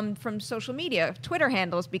pulling from social media, Twitter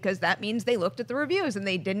handles, because that means they looked at the reviews and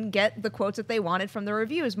they didn't get the quotes that they wanted from the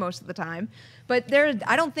reviews most of the time. But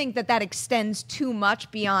I don't think that extends too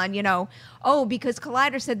much beyond, because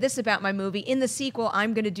Collider said this about my movie, in the sequel,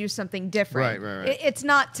 I'm going to do something different. Right. It's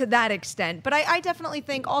not to that extent. But I definitely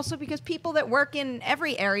think also because people that work in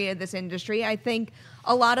every area of this industry, I think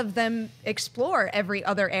a lot of them explore every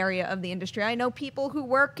other area of the industry. I know people who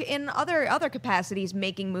work in other capacities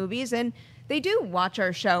making movies, and they do watch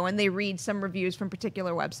our show and they read some reviews from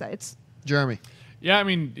particular websites. Jeremy. Yeah, I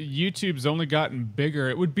mean, YouTube's only gotten bigger.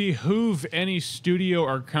 It would behoove any studio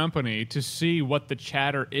or company to see what the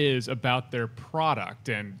chatter is about their product.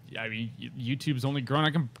 And, I mean, YouTube's only grown.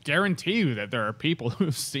 I can guarantee you that there are people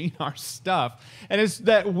who've seen our stuff. And it's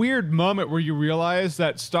that weird moment where you realize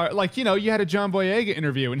that, you had a John Boyega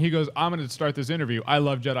interview, and he goes, I'm going to start this interview. I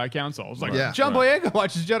love Jedi Council. I was like, John Boyega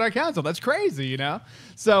watches Jedi Council. That's crazy,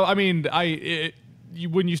 So, I mean,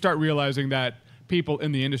 when you start realizing that people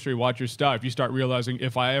in the industry watch your stuff, you start realizing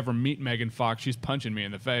if I ever meet Megan Fox, she's punching me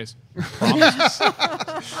in the face.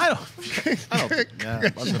 I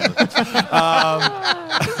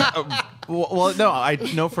don't. No, I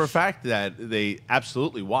know for a fact that they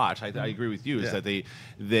absolutely watch. I agree with you. Is that they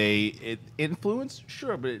influence?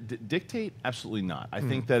 Sure, but dictate? Absolutely not. I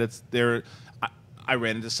think that it's there. I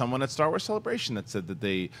ran into someone at Star Wars Celebration that said that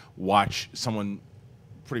they watch someone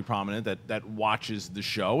pretty prominent that watches the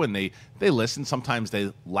show, and they listen. Sometimes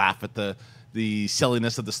they laugh at the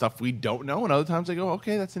silliness of the stuff we don't know, and other times they go,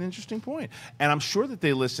 okay, that's an interesting point. And I'm sure that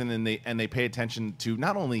they listen and they pay attention to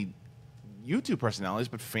not only YouTube personalities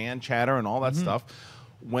but fan chatter and all that stuff.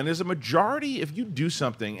 When there's a majority, if you do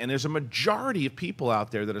something and there's a majority of people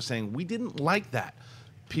out there that are saying we didn't like that,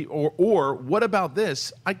 or what about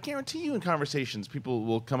this, I guarantee you in conversations people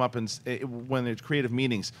will come up and when there's creative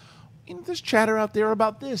meetings, there's chatter out there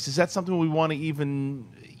about this. Is that something we want to even,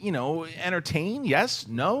 entertain? Yes?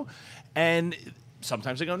 No? And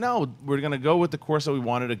sometimes they go, no, we're going to go with the course that we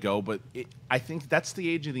wanted to go. But I think that's the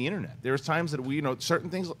age of the internet. There's times that we, certain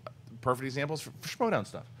things, perfect examples for Schmodown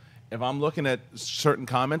stuff. If I'm looking at certain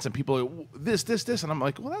comments and people go, this, and I'm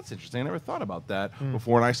like, well, that's interesting. I never thought about that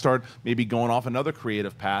before. And I start maybe going off another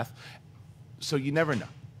creative path. So you never know.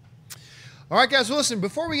 All right, guys, well, listen,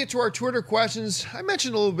 before we get to our Twitter questions, I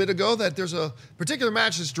mentioned a little bit ago that there's a particular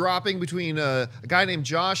match that's dropping between a guy named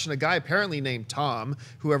Josh and a guy apparently named Tom,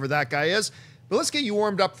 whoever that guy is. But let's get you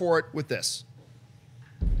warmed up for it with this.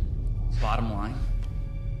 Bottom line,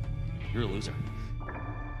 you're a loser.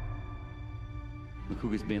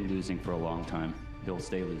 Makuga's been losing for a long time. He'll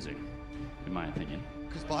stay losing, in my opinion.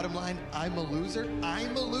 Because bottom line, I'm a loser?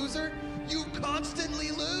 I'm a loser? You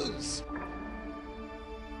constantly lose!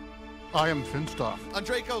 I am Finstoff.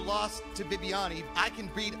 Andreyko lost to Bibiani. I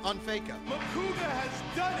can beat Unfaker. Makuga has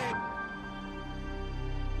done it!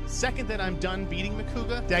 The second that I'm done beating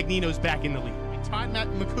Makuga, Dagnino's back in the league. I taught Matt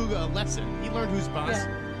Makuga a lesson. He learned who's boss.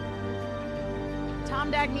 Yeah.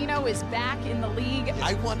 Tom Dagnino is back in the league.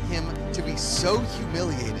 I want him to be so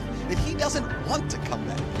humiliated that he doesn't want to come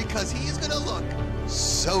back because he is going to look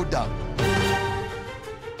so dumb.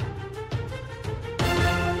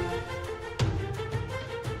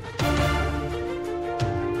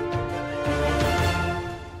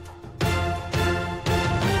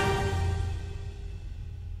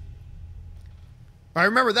 All right,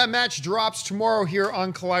 remember, that match drops tomorrow here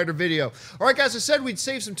on Collider Video. All right, guys, I said we'd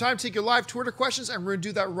save some time to take your live Twitter questions, and we're going to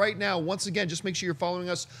do that right now. Once again, just make sure you're following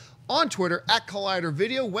us on Twitter at Collider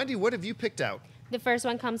Video. Wendy, what have you picked out? The first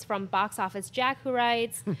one comes from Box Office Jack, who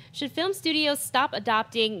writes, should film studios stop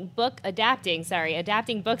adapting book series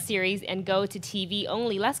and go to TV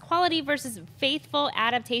only? Less quality versus faithful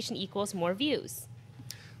adaptation equals more views.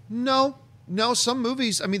 No, some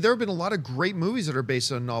movies, I mean, there have been a lot of great movies that are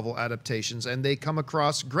based on novel adaptations, and they come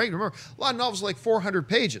across great. Remember, a lot of novels are like 400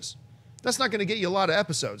 pages. That's not going to get you a lot of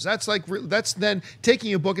episodes. That's then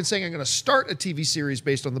taking a book and saying, I'm going to start a TV series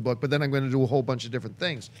based on the book, but then I'm going to do a whole bunch of different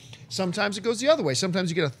things. Sometimes it goes the other way. Sometimes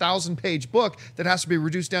you get a 1,000-page book that has to be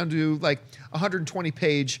reduced down to like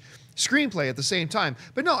 120-page screenplay at the same time.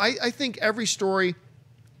 But no, I think every story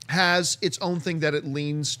has its own thing that it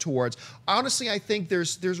leans towards. Honestly, I think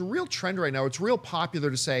there's a real trend right now. It's real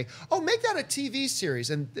popular to say, oh, make that a TV series.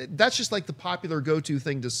 And that's just like the popular go-to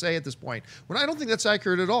thing to say at this point, when I don't think that's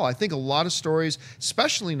accurate at all. I think a lot of stories,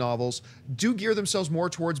 especially novels, do gear themselves more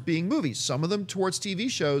towards being movies, some of them towards TV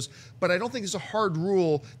shows, but I don't think there's a hard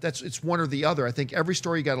rule that's it's one or the other. I think every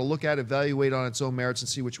story you got to look at, evaluate on its own merits, and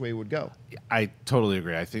see which way it would go. I totally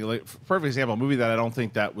agree. I think, like, perfect example, a movie that I don't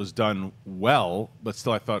think that was done well, but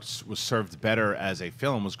still I thought was served better as a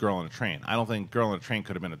film was Girl on a Train. I don't think Girl on a Train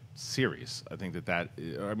could have been a series. I think I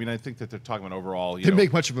think that they're talking about overall. Didn't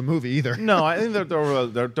make much of a movie either. No, I think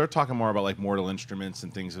they're talking more about like Mortal Instruments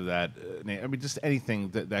and things of that. I mean, just anything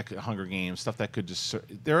that could, Hunger Games, stuff that could just.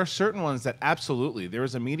 There are certain ones that absolutely there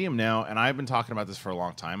is a medium now, and I've been talking about this for a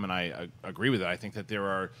long time, and I agree with it. I think that there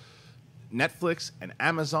are Netflix and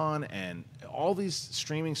Amazon and all these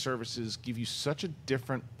streaming services give you such a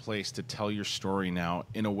different place to tell your story now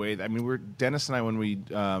in a way that, I mean, Dennis and I, when we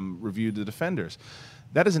reviewed The Defenders,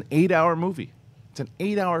 that is an 8-hour movie. It's an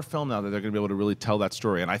 8-hour film now that they're going to be able to really tell that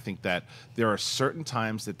story. And I think that there are certain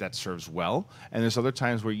times that serves well, and there's other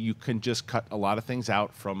times where you can just cut a lot of things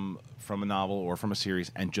out from a novel or from a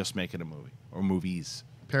series and just make it a movie or movies.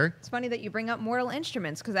 Perri? It's funny that you bring up Mortal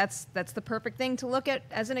Instruments, because that's the perfect thing to look at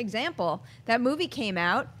as an example. That movie came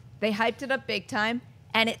out, they hyped it up big time,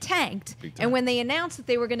 and it tanked. And when they announced that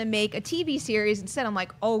they were going to make a TV series instead, I'm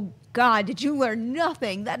like, oh God, did you learn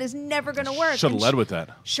nothing? That is never going to work. Should have led with that.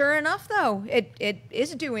 Sure enough, though, it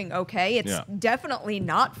is doing okay. It's definitely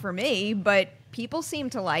not for me, but people seem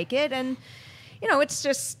to like it, and it's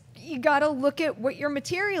just, you got to look at what your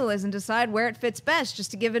material is and decide where it fits best.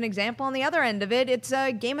 Just to give an example on the other end of it, it's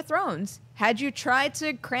Game of Thrones. Had you tried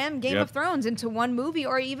to cram Game of Thrones into one movie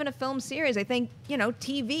or even a film series, I think,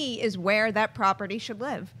 TV is where that property should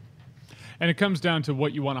live. And it comes down to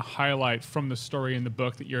what you want to highlight from the story in the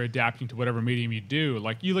book that you're adapting to whatever medium you do.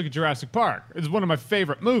 Like, you look at Jurassic Park. It's one of my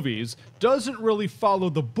favorite movies. Doesn't really follow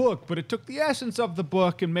the book, but it took the essence of the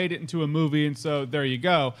book and made it into a movie, and so there you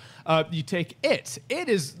go. You take It. It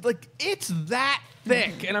is, like, it's that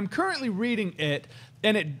thick. And I'm currently reading it,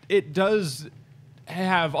 and it does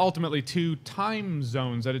have ultimately 2 time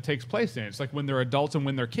zones that it takes place in. It's like when they're adults and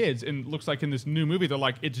when they're kids. And it looks like in this new movie, they're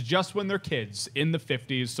like, it's just when they're kids in the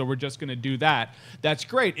 50s, so we're just going to do that. That's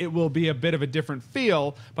great. It will be a bit of a different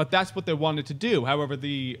feel, but that's what they wanted to do. However,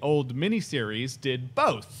 the old miniseries did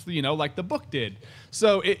both, like the book did.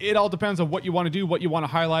 So it all depends on what you want to do, what you want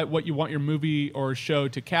to highlight, what you want your movie or show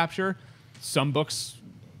to capture. Some books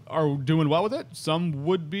are doing well with it. Some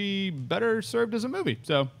would be better served as a movie.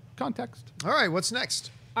 So context. All right, what's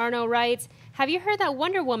next? Arno writes, have you heard that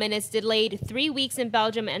Wonder Woman is delayed 3 weeks in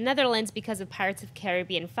Belgium and Netherlands because of Pirates of the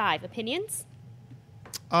Caribbean 5? Opinions?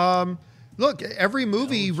 Look, every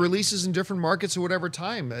movie releases in different markets at whatever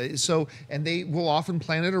time. And they will often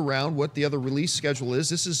plan it around what the other release schedule is.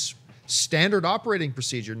 This is standard operating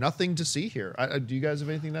procedure. Nothing to see here. Do you guys have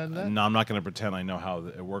anything to add to that? No, I'm not going to pretend I know how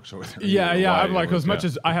it works over there. Yeah. I'm like, as much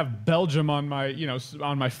as I have Belgium on my,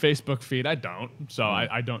 on my Facebook feed, I don't. So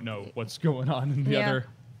I don't know what's going on in the other.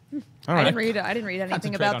 All right. I didn't read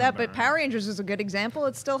anything about that, but Power Rangers is a good example.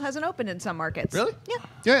 It still hasn't opened in some markets. Really? Yeah.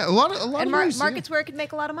 Yeah, a lot of markets where it could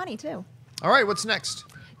make a lot of money too. All right, what's next?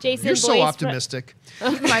 Jason You're Boyce so optimistic.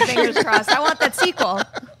 Keep my fingers crossed. I want that sequel.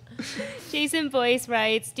 Jason Boyce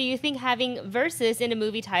writes, do you think having versus in a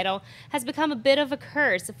movie title has become a bit of a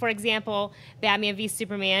curse? For example, Batman v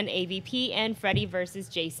Superman, AVP, and Freddy versus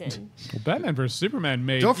Jason. Well, Batman vs Superman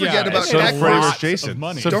made. Don't forget about Freddy vs. Jason.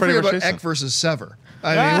 Money. Don't forget about Eck versus Sever.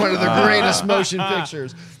 I mean, one of the greatest motion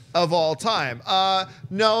pictures of all time.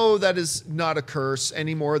 No, that is not a curse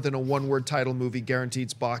any more than a one-word title movie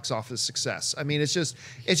guarantees box office success. I mean, it's just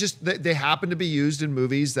they happen to be used in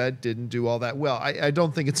movies that didn't do all that well. I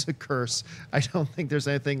don't think it's a curse. I don't think there's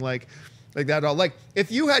anything like that at all. Like,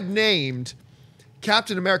 if you had named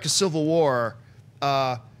Captain America Civil War,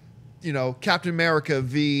 Captain America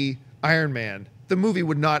v Iron Man, the movie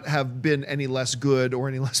would not have been any less good or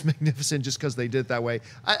any less magnificent just because they did it that way.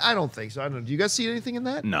 I don't think so. I don't know. Do you guys see anything in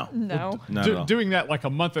that? No. No. Doing that like a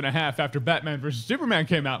month and a half after Batman vs Superman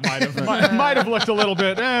came out might have looked a little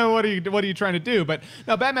bit. What are you trying to do? But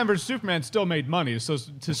no, Batman vs Superman still made money. So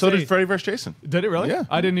did Freddy vs Jason. Did it really? Yeah.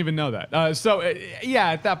 I didn't even know that.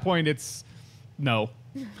 At that point, it's no.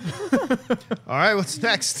 All right, what's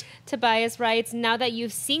next? Tobias writes, now that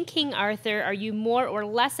you've seen King Arthur, are you more or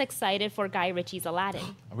less excited for Guy Ritchie's Aladdin?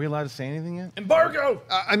 Are we allowed to say anything yet? Embargo!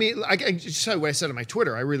 I mean, I just tell you what I said on my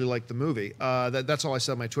Twitter. I really liked the movie. That's all I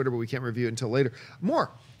said on my Twitter, but we can't review it until later.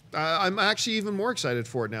 More. I'm actually even more excited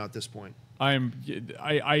for it now at this point.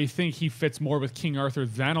 I think he fits more with King Arthur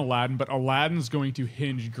than Aladdin, but Aladdin's going to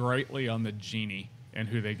hinge greatly on the genie and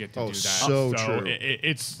who they get to do that. So true.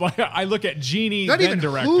 It's like I look at genie, not then even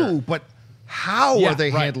director. Who, but how are they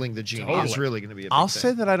handling the genie Totally. is really going to be a big I'll thing.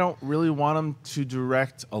 say that I don't really want him to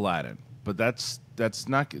direct Aladdin, but that's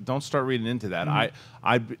not. Don't start reading into that.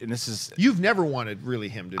 And this is. You've never wanted really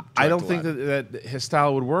him to. I don't Aladdin. think that his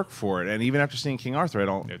style would work for it. And even after seeing King Arthur, I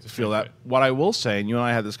don't feel that. What I will say, and you and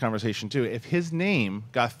I had this conversation too, if his name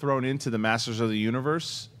got thrown into the Masters of the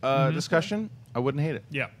Universe discussion, I wouldn't hate it.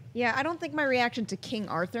 Yeah. Yeah, I don't think my reaction to King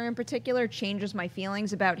Arthur in particular changes my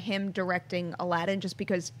feelings about him directing Aladdin just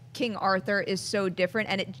because King Arthur is so different,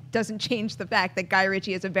 and it doesn't change the fact that Guy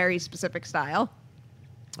Ritchie has a very specific style.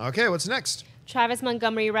 Okay, what's next? Travis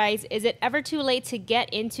Montgomery writes, is it ever too late to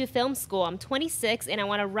get into film school? I'm 26 and I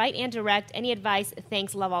want to write and direct. Any advice?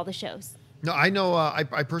 Thanks. Love all the shows. No, I know. I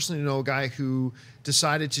personally know a guy who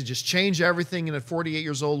decided to just change everything, and at 48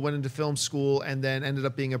 years old went into film school and then ended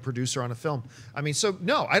up being a producer on a film. I mean, so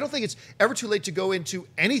no, I don't think it's ever too late to go into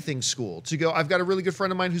anything school. I've got a really good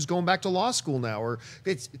friend of mine who's going back to law school now, or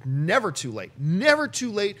it's never too late. Never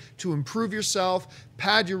too late to improve yourself,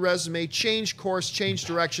 pad your resume, change course, change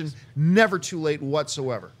direction. Never too late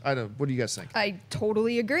whatsoever. What do you guys think? I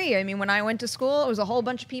totally agree. I mean, when I went to school, it was a whole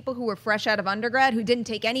bunch of people who were fresh out of undergrad who didn't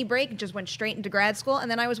take any break, just went straight into grad school.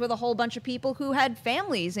 And then I was with a whole bunch of people who had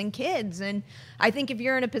families and kids. And I think if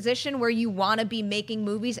you're in a position where you want to be making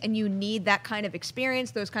movies and you need that kind of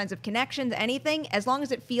experience, those kinds of connections, anything, as long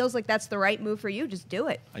as it feels like that's the right move for you, just do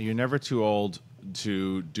it. You're never too old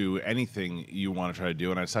to do anything you want to try to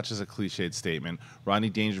do, and it's such as a cliched statement. Rodney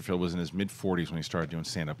Dangerfield was in his mid-40s when he started doing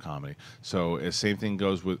stand-up comedy. So the same thing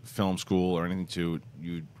goes with film school or anything too.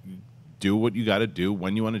 You do what you got to do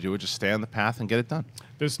when you want to do it. Just stay on the path and get it done.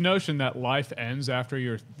 This notion that life ends after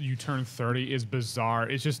you turn 30 is bizarre.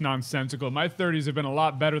 It's just nonsensical. My 30s have been a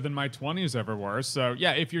lot better than my 20s ever were. So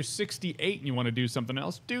yeah, if you're 68 and you want to do something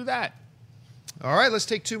else, do that. All right, let's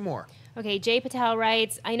take two more. Okay, Jay Patel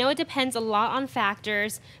writes, I know it depends a lot on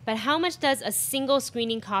factors, but how much does a single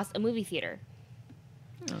screening cost a movie theater?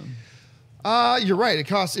 You're right. It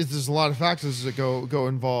costs. There's a lot of factors that go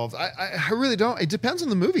involved. I really don't. It depends on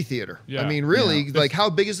the movie theater. Yeah. I mean, really, like how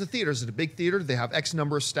big is the theater? Is it a big theater? Do they have X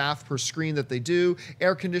number of staff per screen that they do?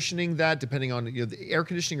 Air conditioning that, depending on the air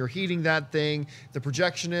conditioning or heating that thing. The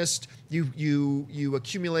projectionist. You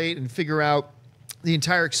accumulate and figure out the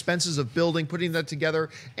entire expenses of building, putting that together,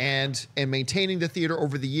 and maintaining the theater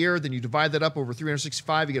over the year. Then you divide that up over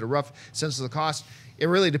 365. You get a rough sense of the cost. It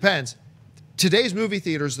really depends. Today's movie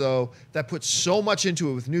theaters, though, that put so much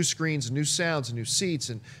into it with new screens and new sounds and new seats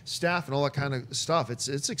and staff and all that kind of stuff, it's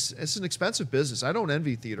an expensive business. I don't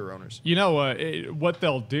envy theater owners. You know, what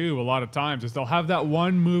they'll do a lot of times is they'll have that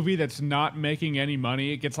one movie that's not making any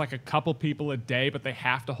money. It gets like a couple people a day, but they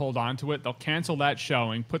have to hold on to it. They'll cancel that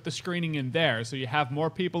showing, put the screening in there, so you have more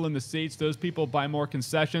people in the seats. Those people buy more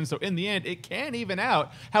concessions. So in the end, it can even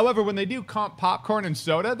out. However, when they do comp popcorn and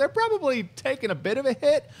soda, they're probably taking a bit of a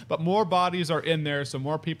hit, but more bodies are in there, so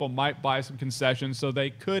more people might buy some concessions, so they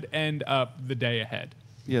could end up the day ahead.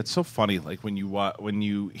 Yeah, it's so funny. Like when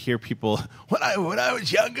you hear people, when I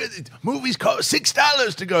was younger, movies cost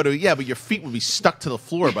 $6 to go to. Yeah, but your feet would be stuck to the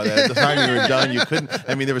floor by the time you were done. You couldn't.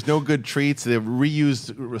 I mean, there was no good treats. They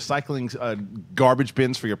reused recycling garbage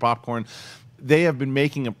bins for your popcorn. They have been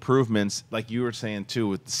making improvements, like you were saying too,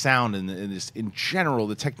 with sound and this in general.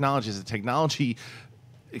 The technology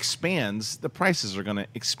expands, the prices are going to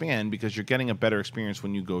expand because you're getting a better experience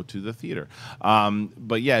when you go to the theater.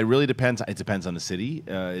 But yeah, it really depends. It depends on the city.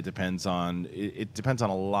 It depends on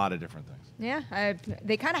a lot of different things. Yeah,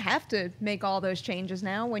 they kind of have to make all those changes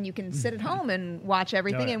now when you can sit at home and watch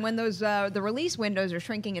everything, and when those the release windows are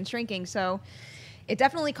shrinking and shrinking. So it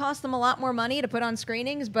definitely costs them a lot more money to put on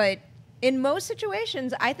screenings, but in most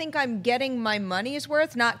situations, I think I'm getting my money's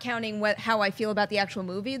worth, not counting how I feel about the actual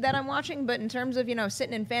movie that I'm watching, but in terms of,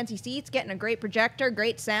 sitting in fancy seats, getting a great projector,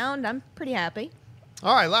 great sound, I'm pretty happy.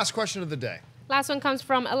 All right, last question of the day. Last one comes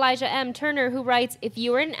from Elijah M. Turner, who writes, if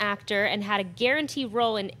you were an actor and had a guaranteed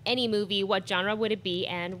role in any movie, what genre would it be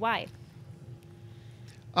and why?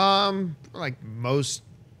 Like most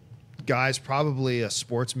guys, probably a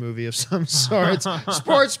sports movie of some sort.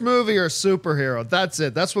 Sports movie or superhero. That's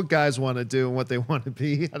it. That's what guys want to do and what they want to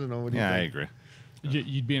be. I don't know. What do you think? I agree.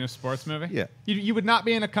 You'd be in a sports movie? Yeah. You would not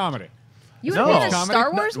be in a comedy. You would be in a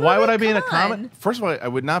Star Wars movie? Why would I be in a Come comedy? on. First of all, I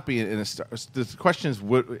would not be in a Star. The question is,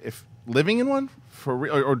 if living in one for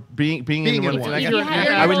real, or being in one.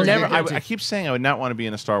 I keep saying I would not want to be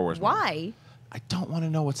in a Star Wars movie. Why? I don't want to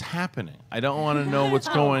know what's happening. I don't want to know what's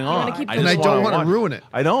going on. And I don't want to ruin it.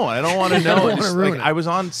 I don't want to know. I don't wanna ruin it. I was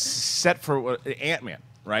on set for Ant-Man,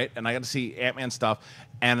 right? And I got to see Ant-Man stuff.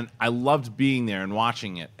 And I loved being there and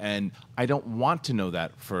watching it. And I don't want to know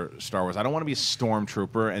that for Star Wars. I don't want to be a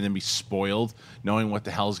stormtrooper and then be spoiled knowing what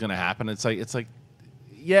the hell is going to happen. It's like,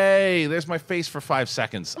 yay, there's my face for 5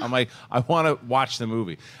 seconds. I'm like, I want to watch the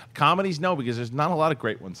movie. Comedies, no, because there's not a lot of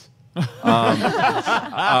great ones.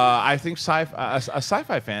 I think a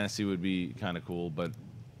sci-fi fantasy would be kind of cool, but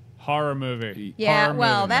horror movie. Yeah, horror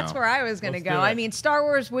well, movie. that's where I was going to go. I mean, Star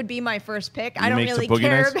Wars would be my first pick. I don't Remakes really of Boogie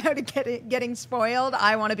care Nights? about getting spoiled.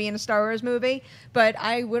 I want to be in a Star Wars movie, but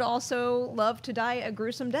I would also love to die a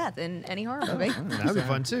gruesome death in any horror movie. That'd be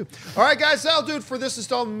fun, too. All right, guys, that'll do it for this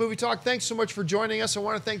installment of Movie Talk. Thanks so much for joining us. I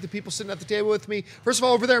want to thank the people sitting at the table with me. First of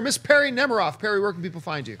all, over there, Miss Perri Nemiroff. Perri, where can people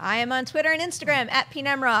find you? I am on Twitter and Instagram at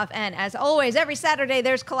PNemroff, and as always, every Saturday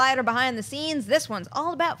there's Collider Behind the Scenes. This one's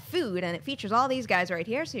all about food, and it features all these guys right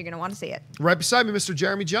here, so you're going to want to see it. Right beside me, Mr.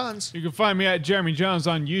 Jeremy Jahns. You can find me at Jeremy Jahns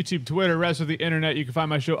on YouTube, Twitter, rest of the internet. You can find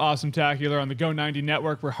my show Awesome Tacular on the Go 90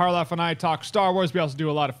 Network, where Harloff and I talk Star Wars. We also do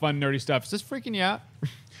a lot of fun, nerdy stuff. Is this freaking you out?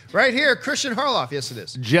 Right here, Kristian Harloff. Yes, it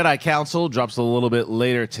is. Jedi Council drops a little bit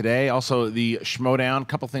later today. Also, the Schmodown. A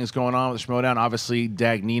couple things going on with the Schmodown. Obviously,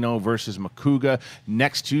 Dagnino versus Makuga.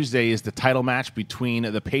 Next Tuesday is the title match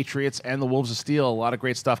between the Patriots and the Wolves of Steel. A lot of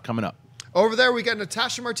great stuff coming up. Over there, we got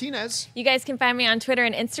Natasha Martinez. You guys can find me on Twitter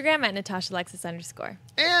and Instagram at NatashaLexis_.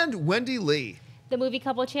 And Wendy Lee. The Movie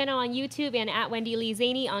Couple channel on YouTube and at Wendy Lee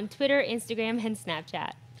Zaney on Twitter, Instagram, and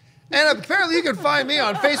Snapchat. And apparently you can find me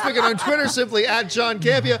on Facebook and on Twitter simply at John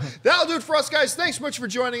Campea. That'll do it for us, guys. Thanks so much for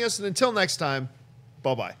joining us. And until next time,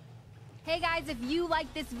 bye-bye. Hey, guys, if you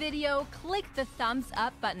like this video, click the thumbs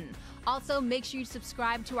up button. Also, make sure you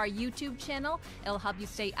subscribe to our YouTube channel. It'll help you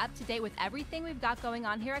stay up to date with everything we've got going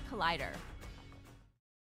on here at Collider.